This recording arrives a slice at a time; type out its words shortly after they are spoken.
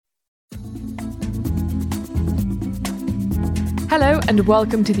Hello and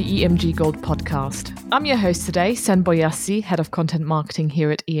welcome to the EMG Gold podcast. I'm your host today, Sen Boyassi, Head of Content Marketing here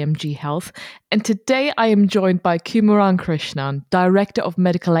at EMG Health. And today I am joined by Kumaran Krishnan, Director of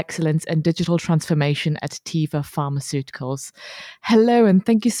Medical Excellence and Digital Transformation at Teva Pharmaceuticals. Hello and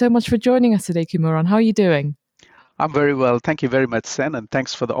thank you so much for joining us today, Kumaran. How are you doing? I'm very well. Thank you very much, Sen, and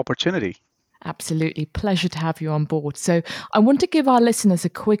thanks for the opportunity. Absolutely. Pleasure to have you on board. So I want to give our listeners a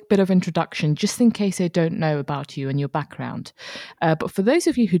quick bit of introduction, just in case they don't know about you and your background. But for those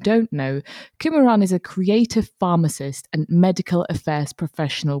of you who don't know, Kumaran is a creative pharmacist and medical affairs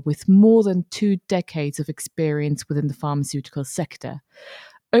professional with more than 2 decades of experience within the pharmaceutical sector.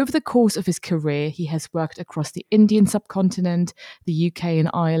 Over the course of his career, he has worked across the Indian subcontinent, the UK and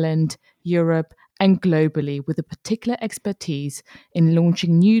Ireland, Europe, and globally with a particular expertise in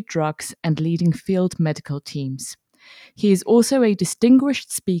launching new drugs and leading field medical teams. He is also a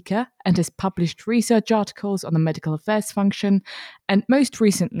distinguished speaker and has published research articles on the medical affairs function, and most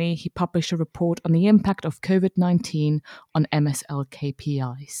recently he published a report on the impact of COVID-19 on MSL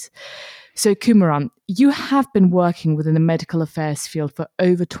KPIs. So Kumaran, you have been working within the medical affairs field for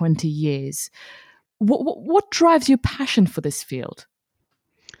over 20 years. What drives your passion for this field?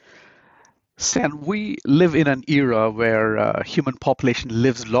 Sen, we live in an era where human population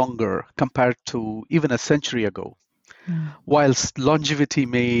lives longer compared to even a century ago. Whilst longevity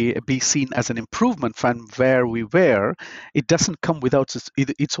may be seen as an improvement from where we were, it doesn't come without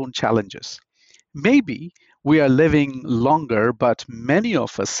its own challenges. Maybe we are living longer, but many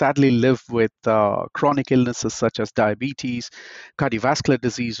of us sadly live with chronic illnesses such as diabetes, cardiovascular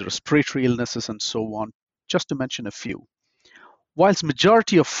disease, respiratory illnesses, and so on, just to mention a few. Whilst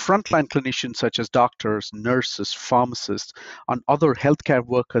majority of frontline clinicians such as doctors, nurses, pharmacists, and other healthcare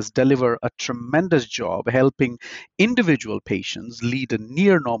workers deliver a tremendous job helping individual patients lead a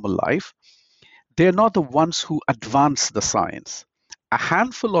near normal life, they are not the ones who advance the science. A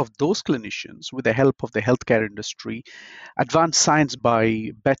handful of those clinicians, with the help of the healthcare industry, advance science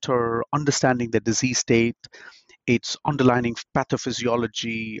by better understanding the disease state, its underlying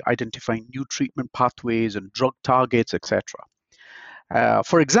pathophysiology, identifying new treatment pathways and drug targets, etc.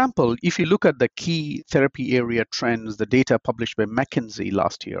 For example, if you look at the key therapy area trends, the data published by McKinsey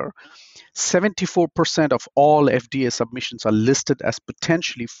last year, 74% of all FDA submissions are listed as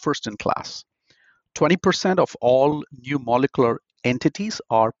potentially first in class. 20% of all new molecular entities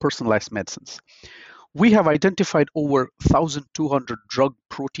are personalized medicines. We have identified over 1,200 drug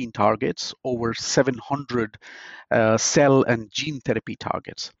protein targets, over 700 cell and gene therapy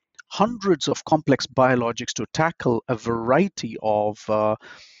targets, hundreds of complex biologics to tackle a variety of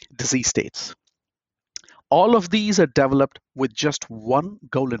disease states. All of these are developed with just one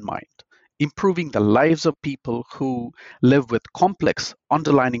goal in mind: improving the lives of people who live with complex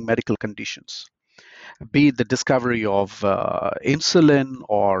underlying medical conditions. Be it the discovery of insulin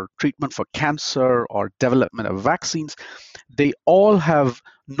or treatment for cancer or development of vaccines, they all have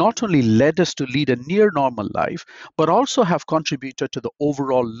not only led us to lead a near normal life, but also have contributed to the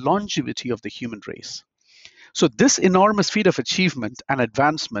overall longevity of the human race. So this enormous feat of achievement and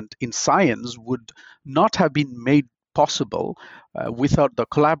advancement in science would not have been made possible without the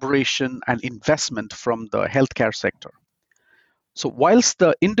collaboration and investment from the healthcare sector. So whilst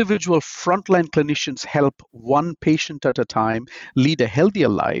the individual frontline clinicians help one patient at a time lead a healthier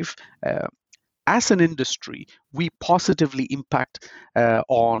life, as an industry, we positively impact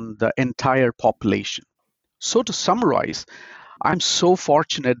on the entire population. So to summarize, I'm so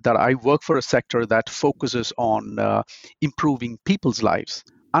fortunate that I work for a sector that focuses on improving people's lives.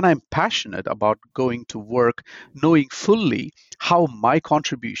 And I'm passionate about going to work knowing fully how my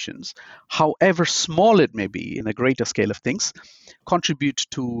contributions, however small it may be in a greater scale of things, contribute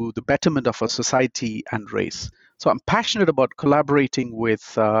to the betterment of our society and race. So I'm passionate about collaborating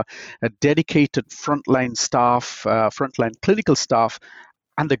with a dedicated frontline staff, frontline clinical staff,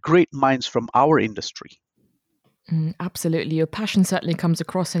 and the great minds from our industry. Absolutely. Your passion certainly comes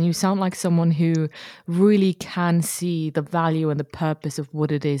across, and you sound like someone who really can see the value and the purpose of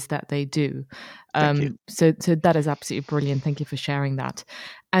what it is that they do. Thank you. So that is absolutely brilliant. Thank you for sharing that.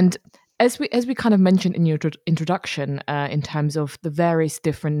 And as we kind of mentioned in your introduction, in terms of the various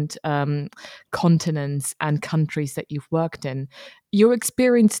different continents and countries that you've worked in, your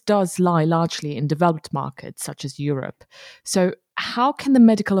experience does lie largely in developed markets such as Europe. So how can the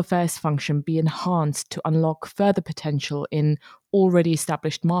medical affairs function be enhanced to unlock further potential in already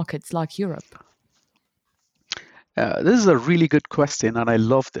established markets like Europe? This is a really good question, and I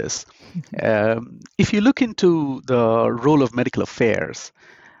love this. If you look into the role of medical affairs,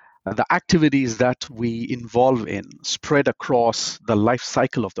 the activities that we involve in spread across the life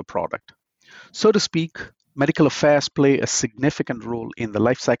cycle of the product. So to speak, medical affairs play a significant role in the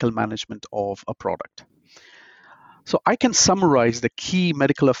lifecycle management of a product. So I can summarize the key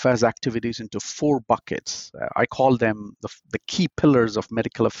medical affairs activities into 4 buckets. I call them the key pillars of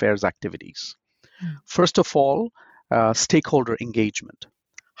medical affairs activities. First of all, stakeholder engagement.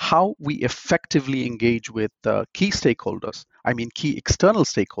 How we effectively engage with key stakeholders, I mean key external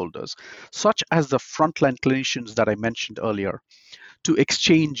stakeholders, such as the frontline clinicians that I mentioned earlier, to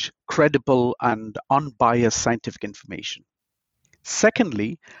exchange credible and unbiased scientific information.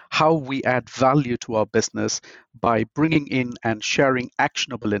 Secondly, how we add value to our business by bringing in and sharing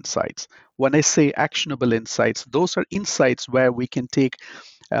actionable insights. When I say actionable insights, those are insights where we can take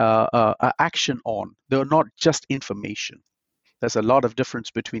action on. They're not just information. There's a lot of difference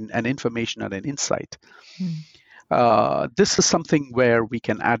between an information and an insight. This is something where we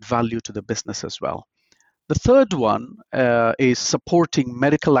can add value to the business as well. The third one is supporting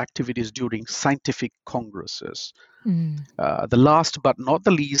medical activities during scientific congresses. The last but not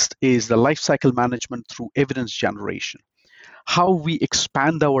the least is the life cycle management through evidence generation. How we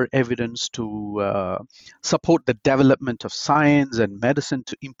expand our evidence to support the development of science and medicine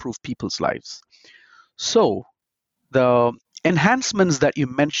to improve people's lives. So the enhancements that you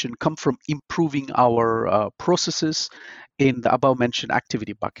mentioned come from improving our processes in the above mentioned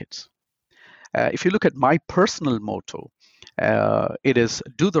activity buckets. If you look at my personal motto, it is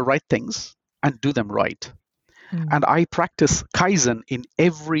do the right things and do them right. And I practice Kaizen in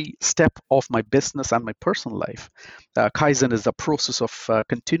every step of my business and my personal life. Kaizen is the process of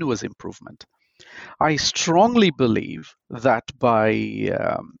continuous improvement. I strongly believe that by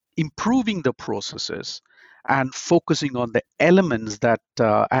improving the processes and focusing on the elements that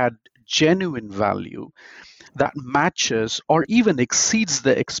add genuine value, that matches or even exceeds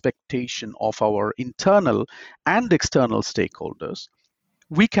the expectation of our internal and external stakeholders,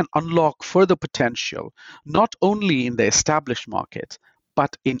 we can unlock further potential, not only in the established market,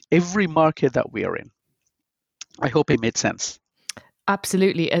 but in every market that we are in. I hope it made sense.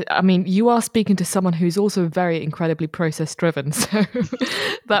 Absolutely. I mean, you are speaking to someone who's also very incredibly process driven. So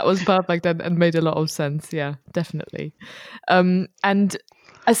that was perfect and made a lot of sense. Yeah, definitely. And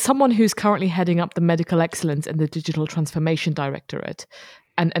as someone who's currently heading up the medical excellence and the digital transformation directorate,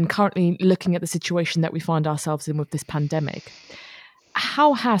 and currently looking at the situation that we find ourselves in with this pandemic,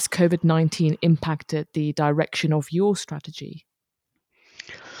 how has COVID-19 impacted the direction of your strategy?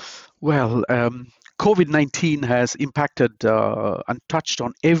 Well, COVID-19 has impacted and touched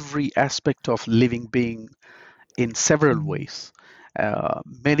on every aspect of living being in several ways.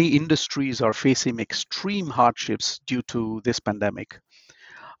 Many industries are facing extreme hardships due to this pandemic.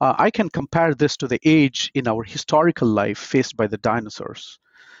 I can compare this to the age in our historical life faced by the dinosaurs.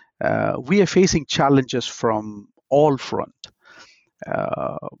 We are facing challenges from all fronts.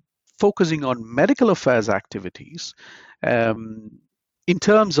 Focusing on medical affairs activities, in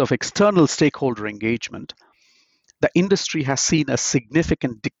terms of external stakeholder engagement, the industry has seen a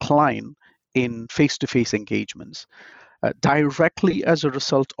significant decline in face-to-face engagements, directly as a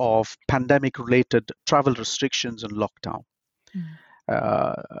result of pandemic-related travel restrictions and lockdown.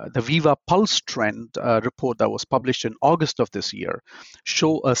 The Viva Pulse Trend report that was published in August of this year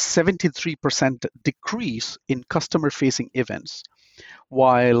show a 73% decrease in customer-facing events,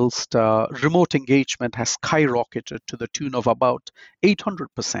 whilst remote engagement has skyrocketed to the tune of about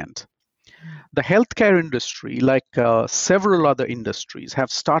 800%. The healthcare industry, like several other industries,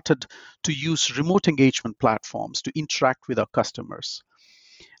 have started to use remote engagement platforms to interact with our customers.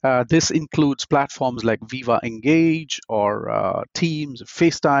 This includes platforms like Viva Engage or Teams,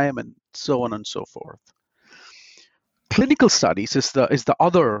 FaceTime, and so on and so forth. Clinical studies is the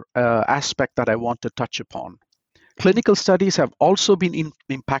other aspect that I want to touch upon. Clinical studies have also been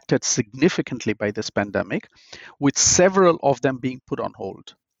impacted significantly by this pandemic, with several of them being put on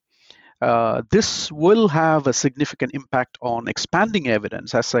hold. This will have a significant impact on expanding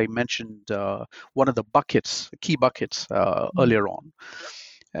evidence, as I mentioned, one of the key buckets earlier on,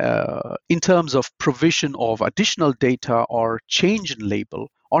 in terms of provision of additional data or change in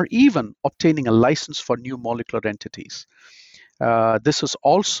label, or even obtaining a license for new molecular entities. This is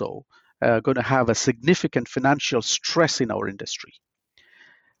also going to have a significant financial stress in our industry.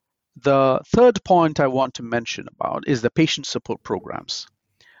 The third point I want to mention about is the patient support programs.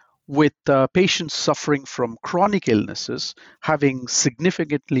 With patients suffering from chronic illnesses, having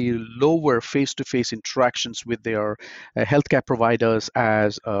significantly lower face-to-face interactions with their healthcare providers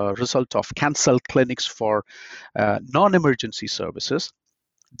as a result of canceled clinics for non-emergency services,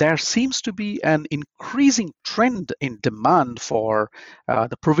 there seems to be an increasing trend in demand for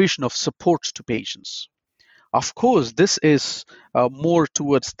the provision of support to patients. Of course, this is more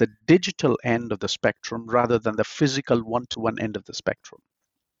towards the digital end of the spectrum rather than the physical one-to-one end of the spectrum.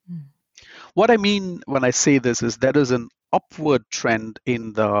 Mm. What I mean when I say this is there is an upward trend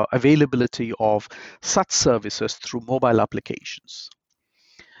in the availability of such services through mobile applications.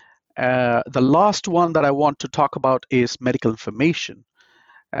 The last one that I want to talk about is medical information.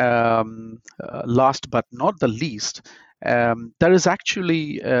 Last but not the least, there is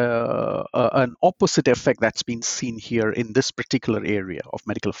actually an opposite effect that's been seen here in this particular area of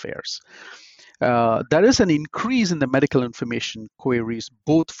medical affairs. There is an increase in the medical information queries,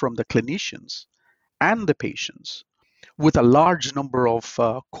 both from the clinicians and the patients, with a large number of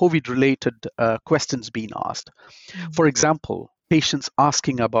COVID-related questions being asked. For example, patients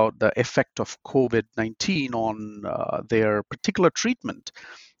asking about the effect of COVID-19 on their particular treatment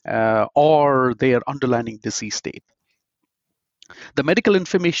or their underlying disease state. The medical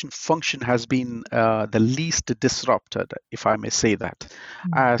information function has been the least disrupted, if I may say that,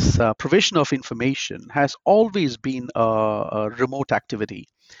 as provision of information has always been a remote activity.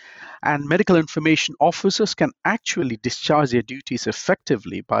 And medical information officers can actually discharge their duties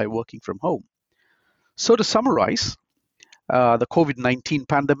effectively by working from home. So, to summarize, the COVID-19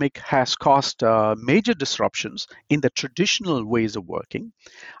 pandemic has caused major disruptions in the traditional ways of working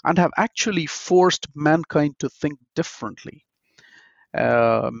and have actually forced mankind to think differently.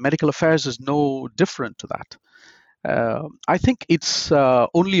 Medical affairs is no different to that. I think it's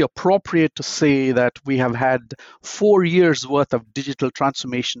only appropriate to say that we have had 4 years worth of digital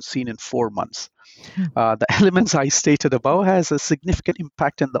transformation seen in 4 months. The elements I stated above has a significant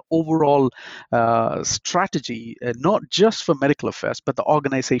impact in the overall strategy, not just for medical affairs, but the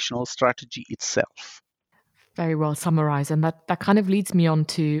organizational strategy itself. Very well summarized. And that kind of leads me on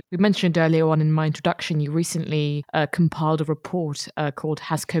to, we mentioned earlier on in my introduction, you recently compiled a report called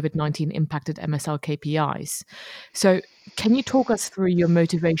Has COVID-19 Impacted MSL KPIs? So can you talk us through your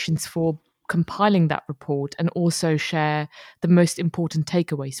motivations for compiling that report and also share the most important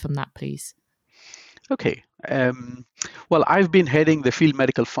takeaways from that, please? Okay. Well, I've been heading the field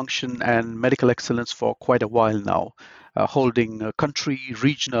medical function and medical excellence for quite a while now, holding country,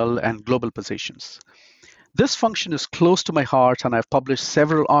 regional, and global positions. This function is close to my heart, and I've published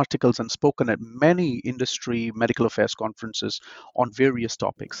several articles and spoken at many industry medical affairs conferences on various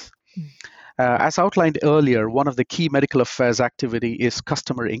topics. As outlined earlier, one of the key medical affairs activity is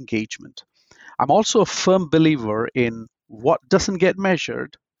customer engagement. I'm also a firm believer in what doesn't get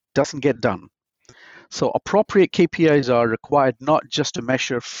measured doesn't get done. So appropriate KPIs are required not just to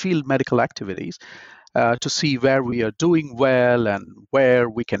measure field medical activities, to see where we are doing well and where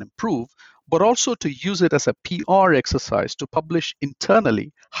we can improve, but also to use it as a PR exercise to publish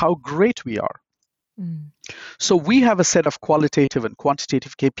internally how great we are. So we have a set of qualitative and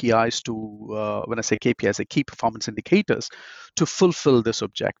quantitative KPIs to, when I say KPIs, key performance indicators, to fulfill this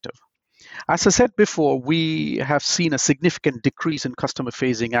objective. As I said before, we have seen a significant decrease in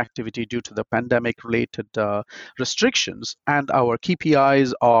customer-facing activity due to the pandemic-related restrictions, and our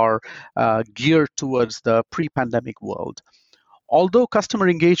KPIs are geared towards the pre-pandemic world. Although customer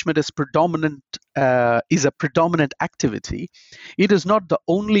engagement is a predominant activity, it is not the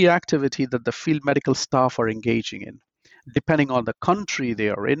only activity that the field medical staff are engaging in. Depending on the country they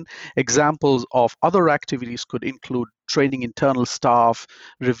are in, examples of other activities could include training internal staff,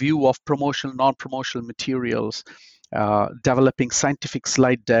 review of promotional, non-promotional materials, developing scientific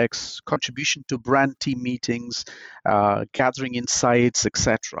slide decks, contribution to brand team meetings, gathering insights,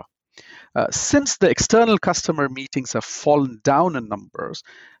 etc. Since the external customer meetings have fallen down in numbers,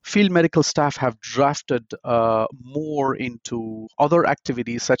 field medical staff have drafted more into other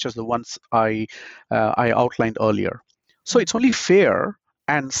activities such as the ones I outlined earlier. So it's only fair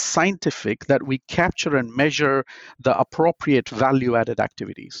and scientific that we capture and measure the appropriate value-added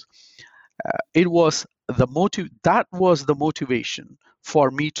activities. That was the motivation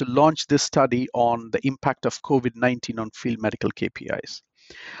for me to launch this study on the impact of COVID-19 on field medical KPIs.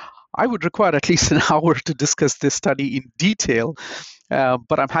 I would require at least an hour to discuss this study in detail,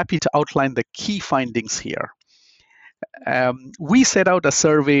 but I'm happy to outline the key findings here. We set out a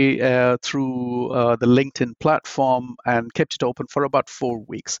survey through the LinkedIn platform and kept it open for about 4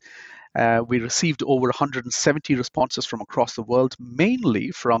 weeks. We received over 170 responses from across the world,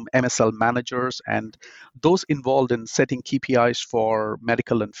 mainly from MSL managers and those involved in setting KPIs for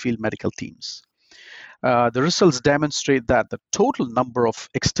medical and field medical teams. The results demonstrate that the total number of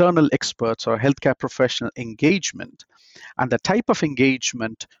external experts or healthcare professional engagement and the type of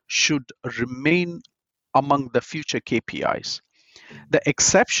engagement should remain among the future KPIs. The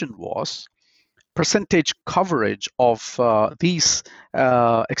exception was percentage coverage of these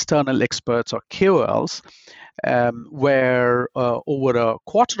external experts or KOLs, where over a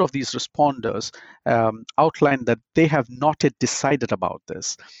quarter of these responders outlined that they have not yet decided about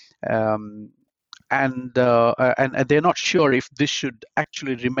this. And they're not sure if this should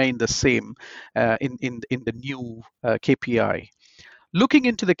actually remain the same in the new KPI. Looking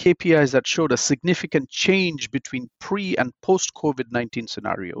into the KPIs that showed a significant change between pre and post COVID-19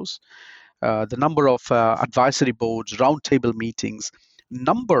 scenarios, the number of advisory boards, roundtable meetings,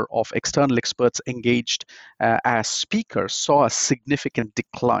 number of external experts engaged as speakers saw a significant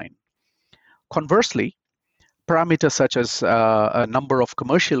decline. Conversely, parameters such as a number of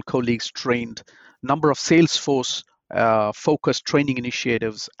commercial colleagues trained, number of Salesforce focused training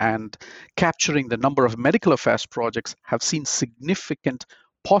initiatives, and capturing the number of medical affairs projects have seen significant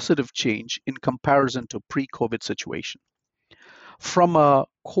positive change in comparison to pre-COVID situation. From a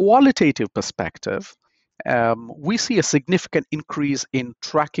qualitative perspective, we see a significant increase in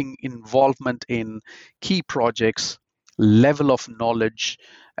tracking involvement in key projects, level of knowledge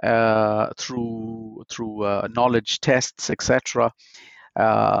through knowledge tests, etc.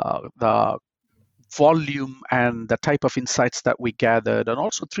 The volume and the type of insights that we gathered, and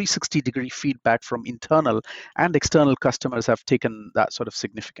also 360-degree feedback from internal and external customers have taken that sort of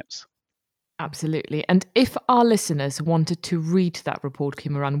significance. Absolutely. And if our listeners wanted to read that report,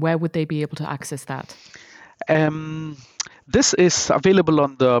 Kumaran, where would they be able to access that? This is available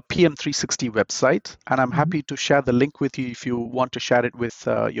on the PM360 website, and I'm happy to share the link with you if you want to share it with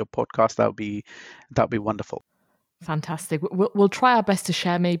your podcast. That would be wonderful. Fantastic. We'll try our best to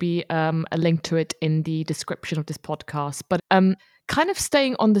share maybe a link to it in the description of this podcast. But kind of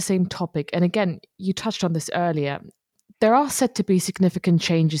staying on the same topic, and again, you touched on this earlier, there are said to be significant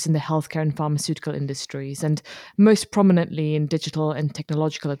changes in the healthcare and pharmaceutical industries, and most prominently in digital and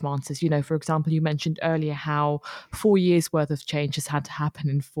technological advances. You know, for example, you mentioned earlier how 4 years worth of change has had to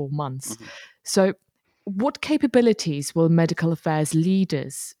happen in 4 months. So what capabilities will medical affairs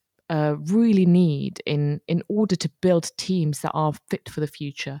leaders really need in order to build teams that are fit for the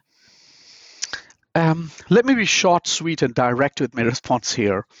future? Let me be short, sweet, and direct with my response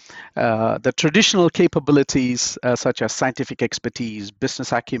here. The traditional capabilities such as scientific expertise,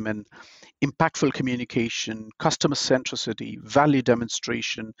 business acumen, impactful communication, customer centricity, value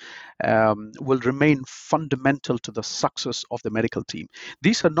demonstration will remain fundamental to the success of the medical team.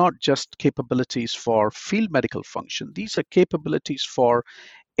 These are not just capabilities for field medical function. These are capabilities for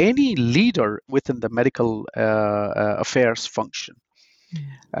any leader within the medical affairs function.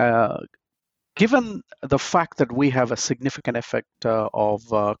 Given the fact that we have a significant effect of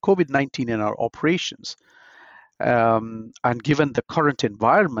COVID-19 in our operations, and given the current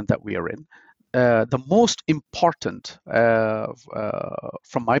environment that we are in, the most important,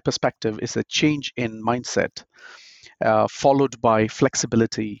 from my perspective, is a change in mindset, followed by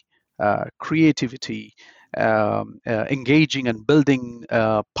flexibility, creativity, engaging and building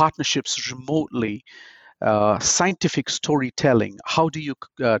partnerships remotely, scientific storytelling. How do you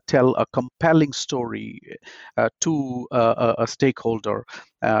tell a compelling story to a stakeholder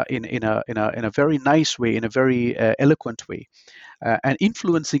in a very nice way, in a very eloquent way, and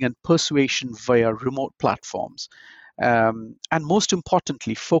influencing and persuasion via remote platforms, and most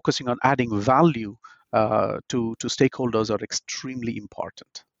importantly, focusing on adding value to stakeholders are extremely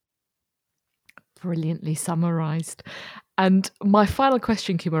important. Brilliantly summarized. And my final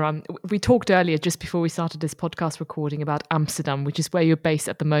question, Kumaran, we talked earlier just before we started this podcast recording about Amsterdam, which is where you're based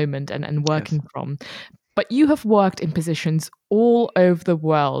at the moment and working from. But you have worked in positions all over the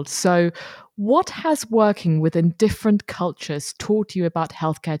world. So what has working within different cultures taught you about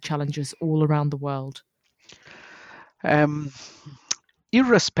healthcare challenges all around the world?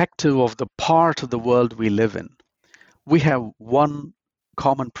 Irrespective of the part of the world we live in, we have one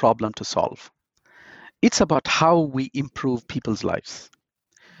common problem to solve. It's about how we improve people's lives.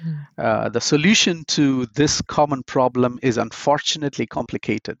 The solution to this common problem is unfortunately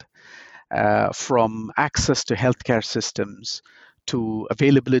complicated, from access to healthcare systems to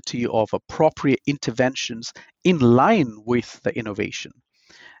availability of appropriate interventions in line with the innovation,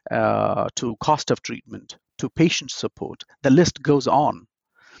 to cost of treatment, to patient support. The list goes on.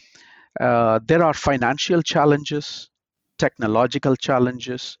 There are financial challenges, technological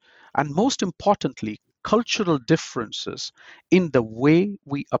challenges, and most importantly, cultural differences in the way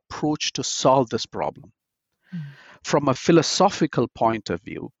we approach to solve this problem. From a philosophical point of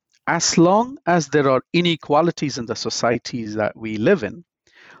view, as long as there are inequalities in the societies that we live in,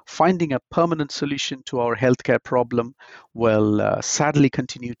 finding a permanent solution to our healthcare problem will sadly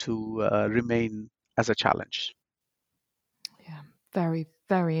continue to remain as a challenge. Yeah, very,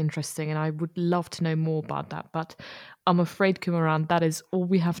 very interesting, and I would love to know more about that. But I'm afraid, Kumaran, that is all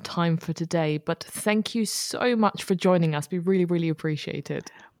we have time for today. But thank you so much for joining us. We really, really appreciate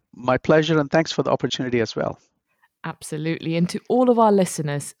it. My pleasure, and thanks for the opportunity as well. Absolutely. And to all of our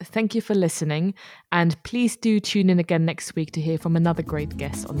listeners, thank you for listening. And please do tune in again next week to hear from another great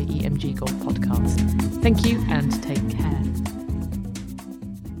guest on the EMG Gold podcast. Thank you and take care.